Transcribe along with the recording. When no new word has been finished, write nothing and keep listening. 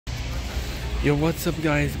Yo, what's up,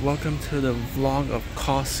 guys? Welcome to the vlog of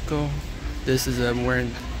Costco. This is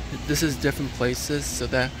this is different places so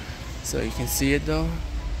you can see it though.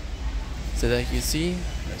 So that you can see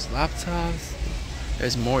there's laptops.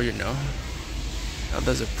 There's more, you know.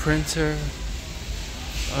 There's a printer.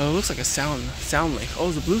 It looks like a sound link. Oh,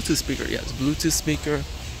 it's a Bluetooth speaker. Yeah, it's a Bluetooth speaker.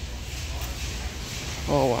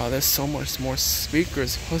 Oh wow, there's so much more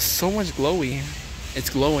speakers. Oh, so much glowy.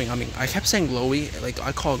 It's glowing. I mean, I kept saying glowy. Like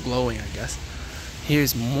I call it glowing, I guess.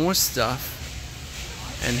 Here's more stuff,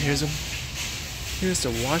 and here's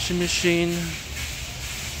the washing machine.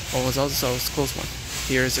 Oh, it's also a close one.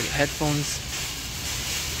 Here's the headphones.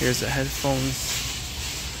 Here's the headphones.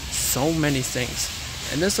 So many things,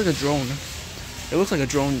 and this like a drone. It looks like a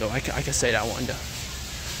drone though. I can say that one though.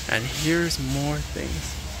 And here's more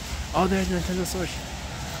things. Oh, there's Nintendo Switch.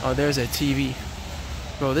 Oh, there's a TV.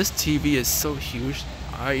 Bro, this TV is so huge.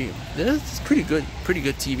 This is pretty good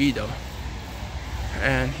TV though.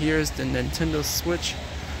 And here's the Nintendo Switch,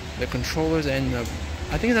 the controllers, and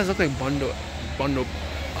I think that looks like bundle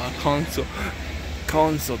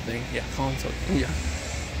console thing. Yeah, console. Yeah.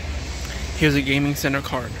 Here's a gaming center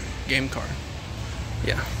game card.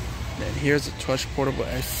 Yeah. And here's a touch portable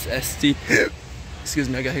SD. Excuse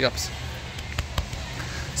me, I got hiccups.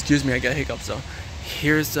 Though.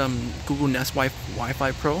 Here's Google Nest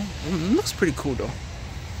Wi-Fi Pro. Looks pretty cool though.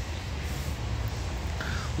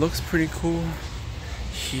 Looks pretty cool.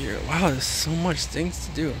 Here, wow, there's so much things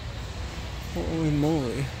to do. Holy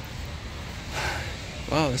moly.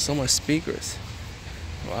 Wow, there's so much speakers.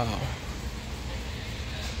 Wow.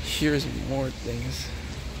 Here's more things.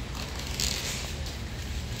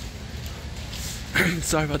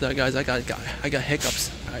 Sorry about that, guys. I got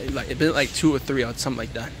hiccups. It's been like 2 or 3 or something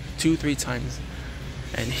like that. 2-3 times.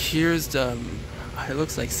 And here's the it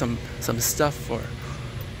looks like some stuff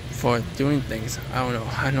for doing things. I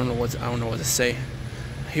don't know what to say.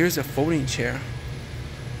 Here's a folding chair.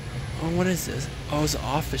 Oh, what is this? Oh, it's an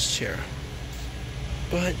office chair.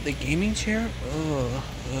 But the gaming chair?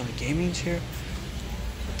 Gaming chair.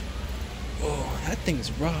 Oh, that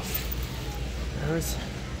thing's rough.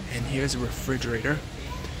 And here's a refrigerator.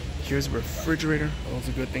 Here's a refrigerator. Oh, it's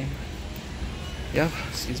a good thing. Yeah,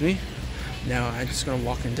 excuse me. Now I'm just gonna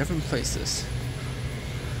walk in different places.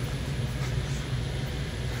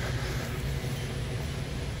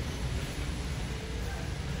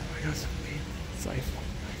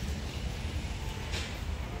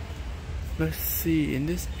 Let's see, in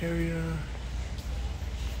this area.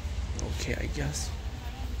 Okay, I guess.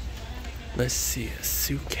 Let's see,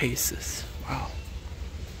 suitcases. Wow.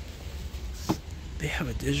 They have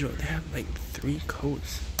a digital, they have like 3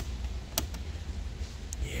 codes.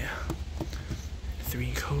 Yeah.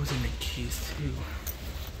 3 codes and the keys too.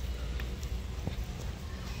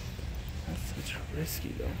 That's such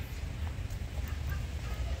risky though.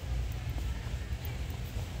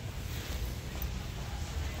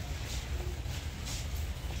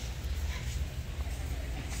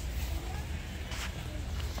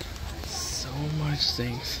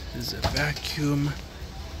 Things. There's a vacuum,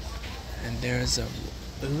 and there's it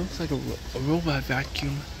looks like a robot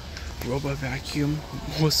vacuum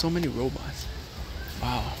with so many robots.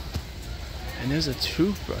 Wow. And there's a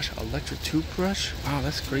toothbrush, electric toothbrush. Wow,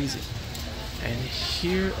 that's crazy. And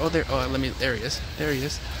here, there he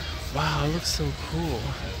is. Wow, it looks so cool.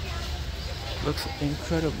 Looks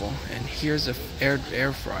incredible. And here's a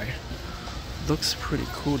air fryer. Looks pretty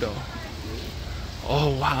cool though.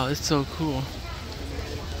 Oh wow, it's so cool.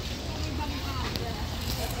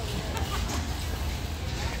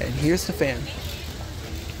 And here's the fan.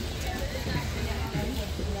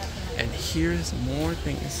 And here's more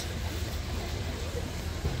things.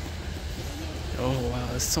 Oh wow,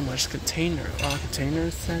 there's so much container. Wow,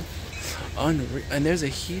 containers. Unreal. And there's a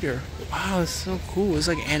heater. Wow, it's so cool. It's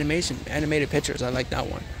like animated pictures. I like that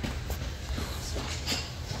one.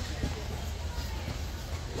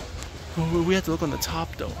 Oh, we have to look on the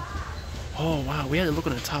top though. Oh wow, we had to look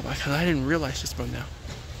on the top because I didn't realize this from now.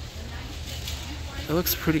 It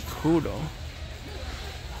looks pretty cool though.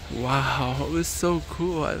 Wow, it was so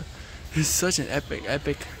cool. It's such an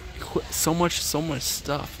epic. So much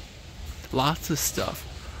stuff. Lots of stuff.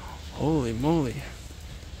 Holy moly.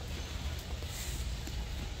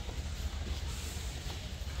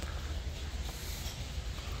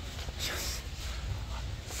 Yes.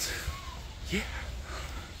 Yeah.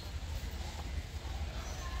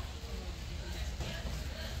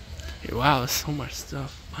 Wow, there's so much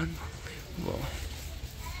stuff. Unbelievable.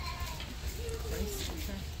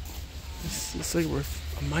 It's like a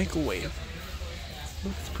microwave.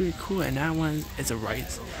 Looks pretty cool, and that one is a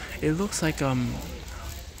rice. It looks like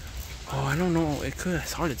Oh, I don't know. It could.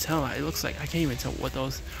 It's hard to tell. It looks like I can't even tell what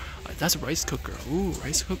those. That's a rice cooker. Ooh,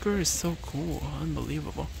 rice cooker is so cool.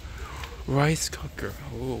 Unbelievable. Rice cooker.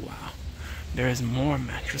 Oh wow. There's more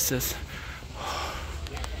mattresses.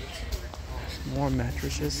 More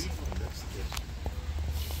mattresses.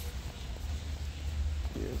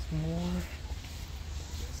 There's more.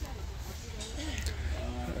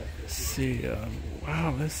 Let's see.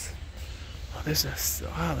 Wow, this. Oh, there's a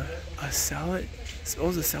salad. Oh,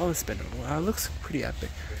 it's a salad spinner. Wow, it looks pretty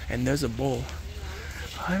epic. And there's a bowl.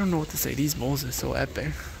 I don't know what to say. These bowls are so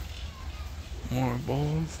epic. More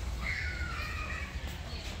bowls.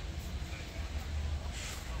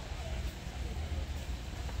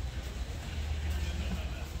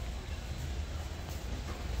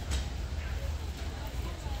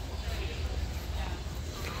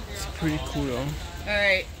 It's pretty cool though.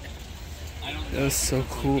 Alright. That was so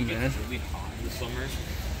cool, man. Really hot in the summer.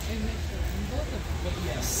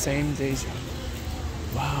 Same deja.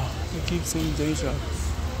 Wow, I keep saying deja.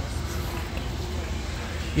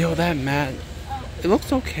 Yo, that mat, it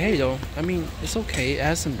looks okay though. I mean, it's okay. It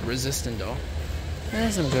has some resistance though. It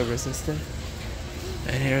has some good resistance.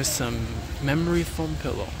 And here's some memory foam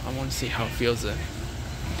pillow. I want to see how it feels then.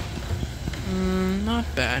 Not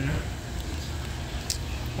bad.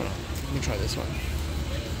 Hold on, let me try this one.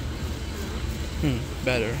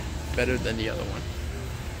 Better. Better than the other one.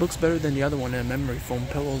 Looks better than the other one. And memory foam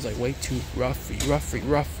pillows like way too rough,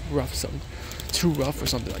 something. Too rough or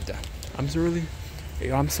something like that. I'm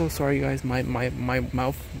so sorry, guys. My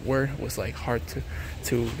mouth word was like hard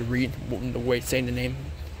to read the way saying the name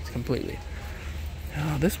completely.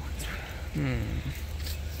 This one's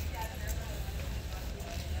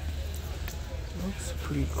looks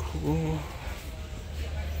pretty cool.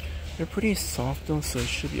 They're pretty soft though, so it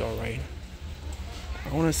should be alright. I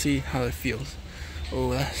want to see how it feels. Oh,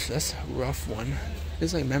 that's a rough one.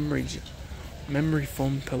 It's like memory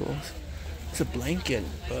foam pillows. It's a blanket,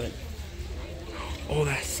 but oh,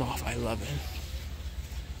 that's soft. I love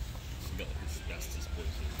it.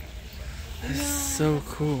 That's so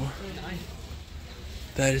cool.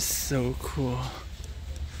 That is so cool.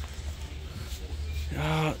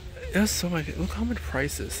 It's so much. Look how much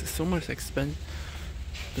prices. It's so much expense.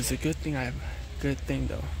 It's a good thing I have. Good thing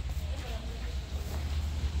though.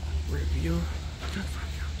 Review.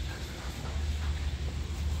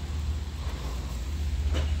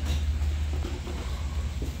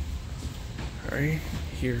 Alright,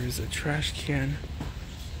 here's a trash can.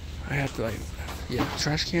 I have to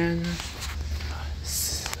trash can.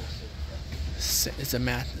 It's a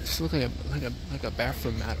mat. It looks like a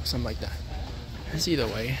bathroom mat or something like that. It's either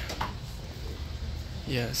way.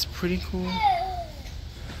 Yeah, it's pretty cool.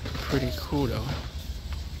 Pretty cool though.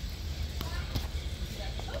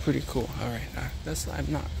 Pretty cool. All right,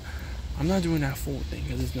 I'm not doing that full thing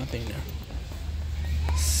because there's nothing there.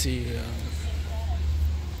 Let's see,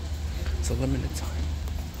 it's a limited time.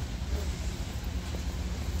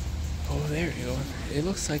 Oh, there you go. It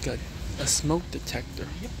looks like a smoke detector.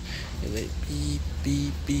 And they beep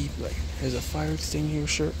beep beep. Like there's a fire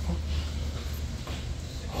extinguisher.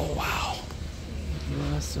 Oh wow. Yeah,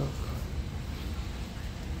 that's so.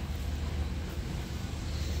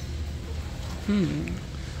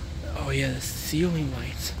 Oh yeah, the ceiling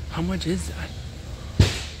lights. How much is that?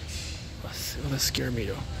 That scared me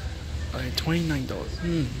though. Alright,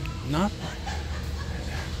 $29. Not.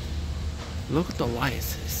 Look at the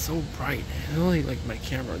lights. It's so bright. I really like my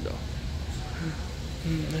camera though.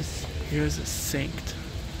 Here's a sink.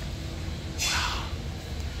 Wow.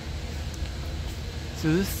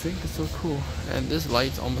 So this sink is so cool, and this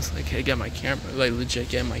light's almost like I get my camera, like legit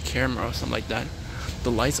get my camera or something like that. The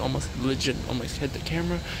lights almost hit the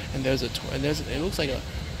camera, and there's a it looks like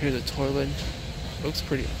here's a toilet. Looks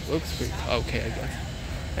pretty okay, I guess.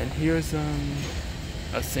 And here's a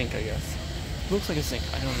sink, I guess. Looks like a sink.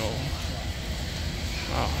 I don't know.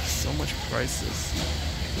 Wow, so much prices.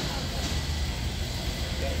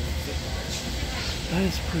 That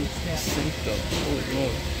is pretty cool sink though. Holy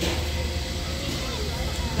Lord.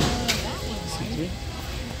 Excuse me?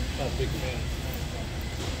 Not a big fan.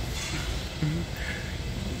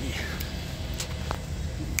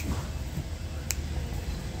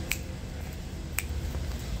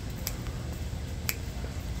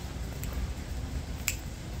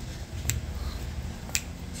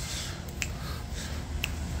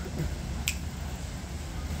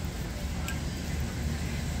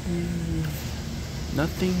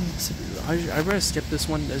 Nothing. I better skip this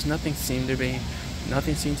one. There's nothing seemed to be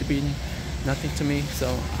nothing to me. So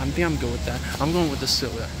I think I'm good with that. I'm going with the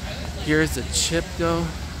silver. Here's the chip though.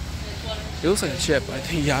 It looks like a chip. I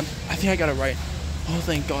think I got it right. Oh,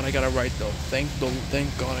 thank God I got it right though. Thank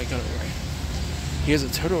God I got it right. Here's a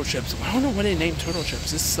turtle chips. I don't know why they named turtle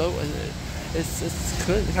chips. It's so it's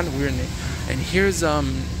kind of weird name. And here's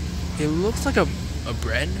it looks like a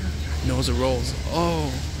bread. No, it's a rolls.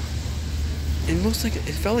 Oh, it looks like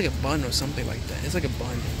it felt like a bun or something like that. It's like a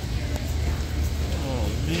bun. Oh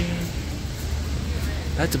man,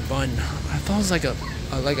 that's a bun. I thought it was like a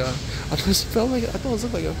I thought it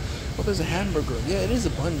looked like a. Oh, there's a hamburger. Yeah, it is a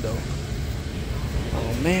bun though.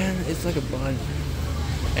 Oh man, it's like a bun.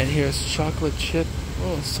 And here's chocolate chip.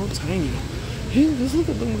 Oh, it's so tiny. Hey, just look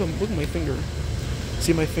at my finger.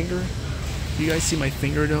 See my finger? Do you guys see my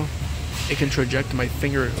finger though? It can project my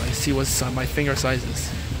finger. Like, see what my finger size is.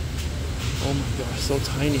 Oh my gosh, so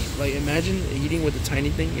tiny. Like, imagine eating with a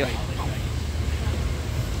tiny thing. Like, oh,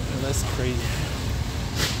 that's crazy.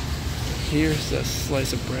 Here's a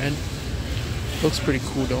slice of bread. Looks pretty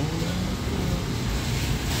cool though.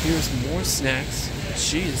 Here's more snacks.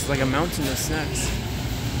 Jeez, like a mountain of snacks.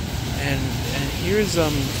 And here's a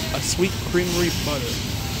sweet creamery butter.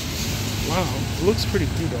 Wow, it looks pretty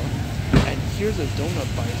cool though. And here's a donut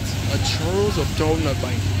bite. A churros of donut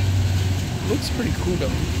bite. Looks pretty cool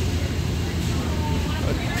though.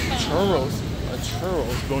 A churros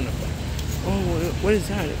donut bite. Oh, what is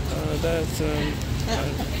that? That's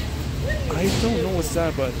I don't know what's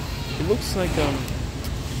that, but it looks like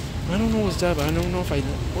I don't know what's that, but I don't know if I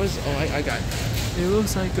what is. Oh, I got it. It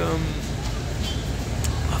looks like a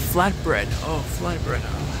flatbread. Oh, flatbread.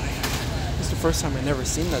 Oh, it's the first time I've never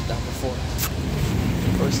seen that down before.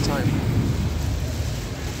 First time.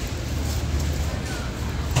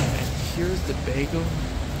 And here's the bagel.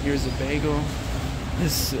 Here's the bagel.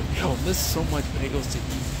 This is so much bagels to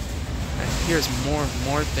eat. And here's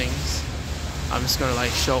more things. I'm just gonna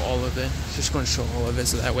like show all of it. Just gonna show all of it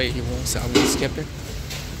so that way he won't say I'm gonna skip it.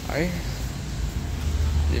 Alright.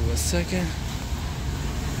 Give me a second.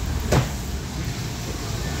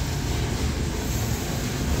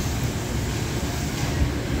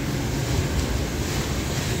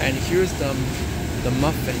 And here's the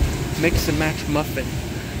muffin. Mix and match muffin.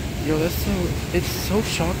 Yo, it's so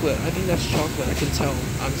chocolate. I think that's chocolate. I can tell.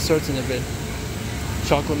 I'm certain of it.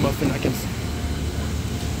 Chocolate muffin. I can.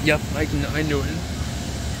 Yep, I knew it.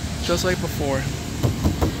 Just like before.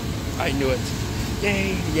 I knew it.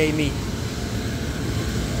 Yay me.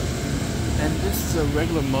 And this is a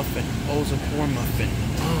regular muffin. Oh, it's a corn muffin.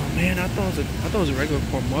 Oh man, I thought it was a regular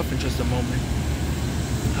corn muffin just a moment.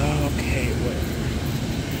 Okay, whatever.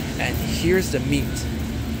 And here's the meat.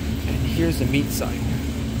 And here's the meat side.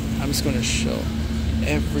 I'm just gonna show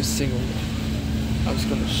every single one. I'm just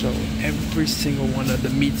gonna show every single one of the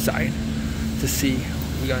meat side to see.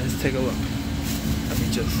 You guys take a look. Let me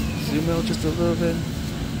just zoom out just a little bit.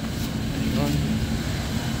 Hang on.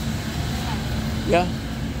 Yeah,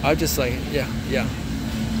 I just like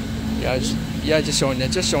just showing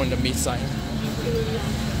the meat side.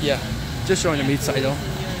 Yeah, just showing the meat side though.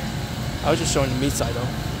 I was just showing the meat side though.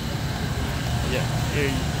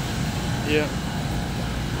 Yeah.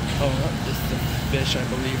 Oh, this is the fish, I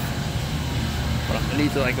believe. But I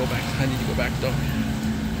need to like go back. I need to go back though.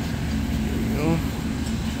 Here we go.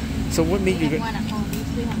 So what meat you get?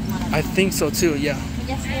 I think so too. Yeah.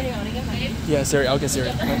 Yeah, cereal. I'll get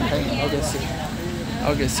cereal. Hang on.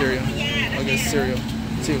 I'll get cereal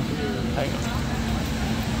too. Hang on.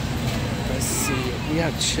 Let's see. We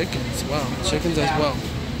have chickens. Wow, chickens as well.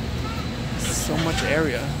 So much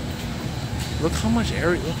area. Look how much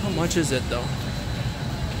area. Look how much is it though?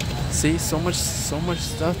 See, so much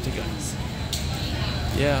stuff to guys.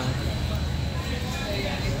 Yeah.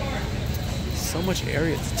 So much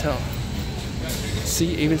area to tell.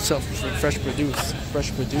 See, even fresh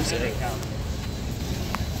produce area.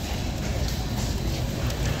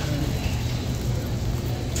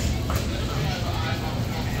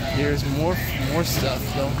 Here's more stuff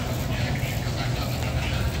though.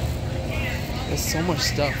 There's so much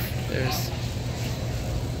stuff. There's.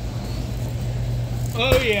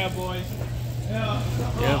 Oh yeah, boys.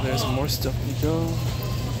 Yeah, there's more stuff to go.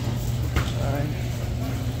 Alright.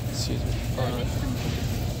 Excuse me.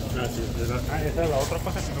 Esa es la otra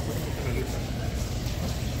cosa que no pusimos en la lista.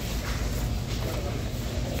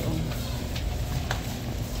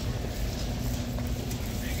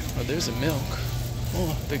 Oh, there's a milk.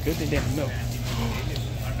 Oh, the good thing they have milk.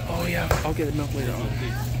 Oh yeah, I'll get the milk later on.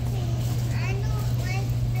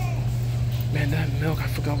 Man, that milk, I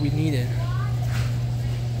forgot we needed.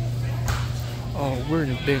 Oh, we're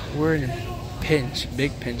in a big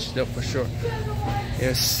pinch though for sure.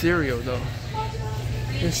 There's cereal though.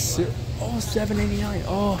 There's oh, $7.89.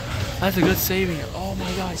 Oh, that's a good saving. Oh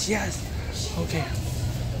my gosh, yes. Okay.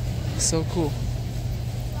 So cool.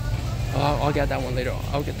 I'll get that one later on.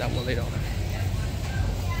 I'll get that one later on.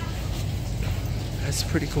 That's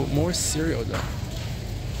pretty cool. More cereal though.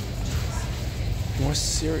 More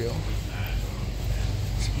cereal.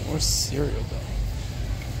 Some more cereal though.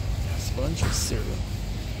 There's a bunch of cereal.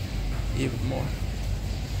 Even more.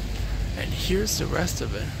 And here's the rest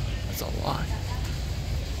of it. That's a lot.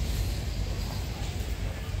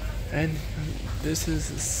 And this is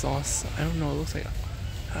the sauce. I don't know. It looks like,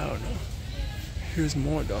 I don't know. Here's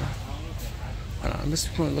more though. Hold on, I'm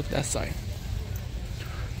just gonna look at that side.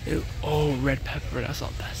 Oh, red pepper. That's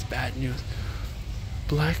bad news.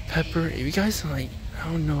 Black pepper. If you guys like, I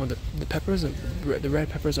don't know, the peppers, the red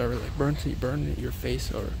peppers are like burn your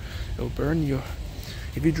face, or it'll burn your.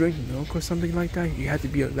 If you drink milk or something like that, you have to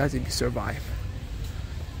be glad to survive.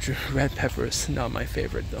 Red pepper is not my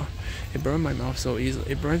favorite though. It burned my mouth so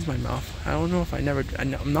easily. It burns my mouth. I don't know if I'm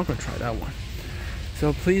not gonna try that one.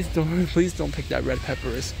 So please don't pick that red pepper.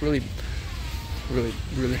 It's really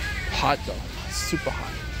hot though. Super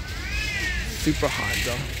hot. Super hot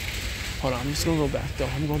though. Hold on, I'm just gonna go back though.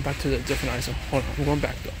 I'm going back to the different item. Hold on, I'm going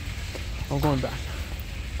back though. I'm going back.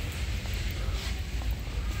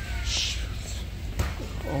 Shoot.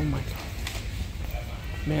 Oh my god.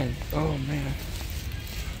 Man, oh man.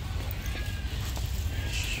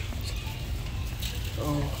 Shoot.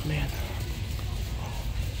 Oh man.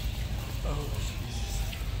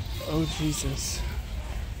 Oh Jesus.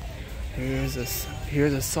 Here's a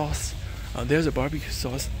sauce. There's a barbecue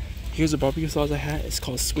sauce. Here's a barbecue sauce I had. It's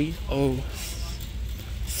called Sweet. Oh,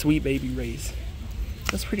 Sweet Baby Ray's.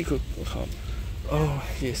 That's pretty cool. Oh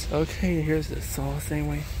yes. Okay, here's the sauce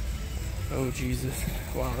anyway. Oh Jesus.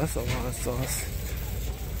 Wow, that's a lot of sauce.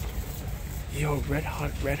 Yo, red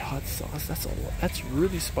hot sauce. That's a lot. That's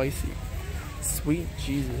really spicy. Sweet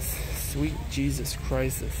Jesus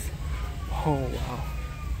Christ. Oh wow.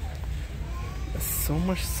 There's so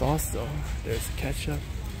much sauce though. There's ketchup,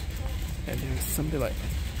 and there's something like.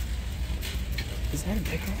 Is that a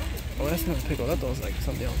pickle? Oh, that's not a pickle. That was like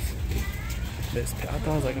something else. I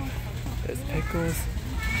thought it was like there's pickles.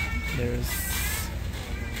 There's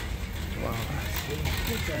wow.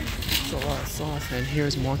 It's a lot of sauce, and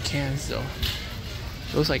here's more cans though.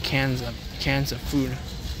 Looks like cans of food.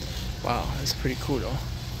 Wow, that's pretty cool though.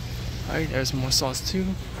 Alright, there's more sauce too,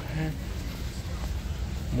 and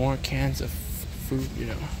more cans of food, you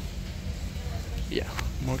know. Yeah,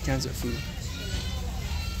 more cans of food.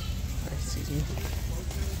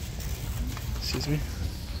 Excuse me.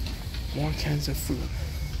 More cans of food.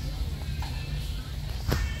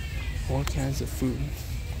 More cans of food.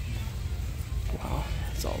 Wow,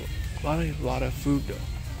 that's a lot of food though.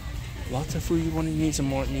 Lots of food. You need some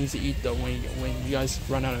more. Needs to eat though when you guys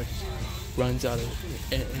runs out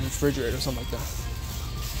of in the refrigerator or something like that.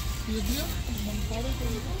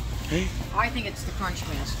 Hey. I think it's the Crunch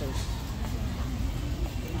Masters.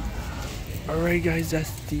 Alright guys, that's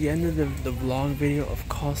the end of the vlog video of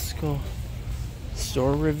Costco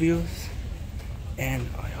store reviews, and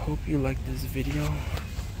I hope you liked this video,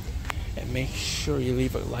 and make sure you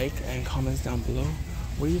leave a like and comments down below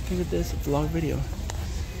what do you think of this vlog video,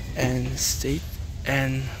 and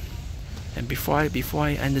before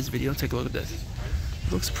I end this video, take a look at this.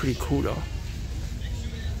 It looks pretty cool though,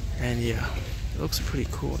 and yeah, it looks pretty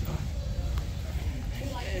cool though.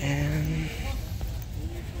 And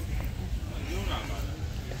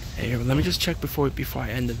hey, let me just check before I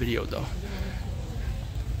end the video though.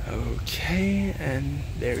 Okay, and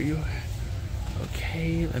there you.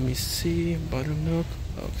 Okay, let me see. Buttermilk.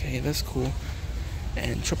 Okay, that's cool.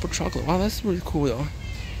 And triple chocolate. Wow, that's really cool though.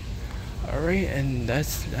 Alright, and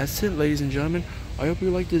that's it, ladies and gentlemen. I hope you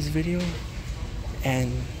liked this video,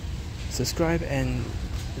 and subscribe and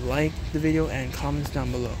like the video and comments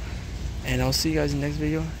down below. And I'll see you guys in the next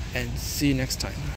video, and see you next time.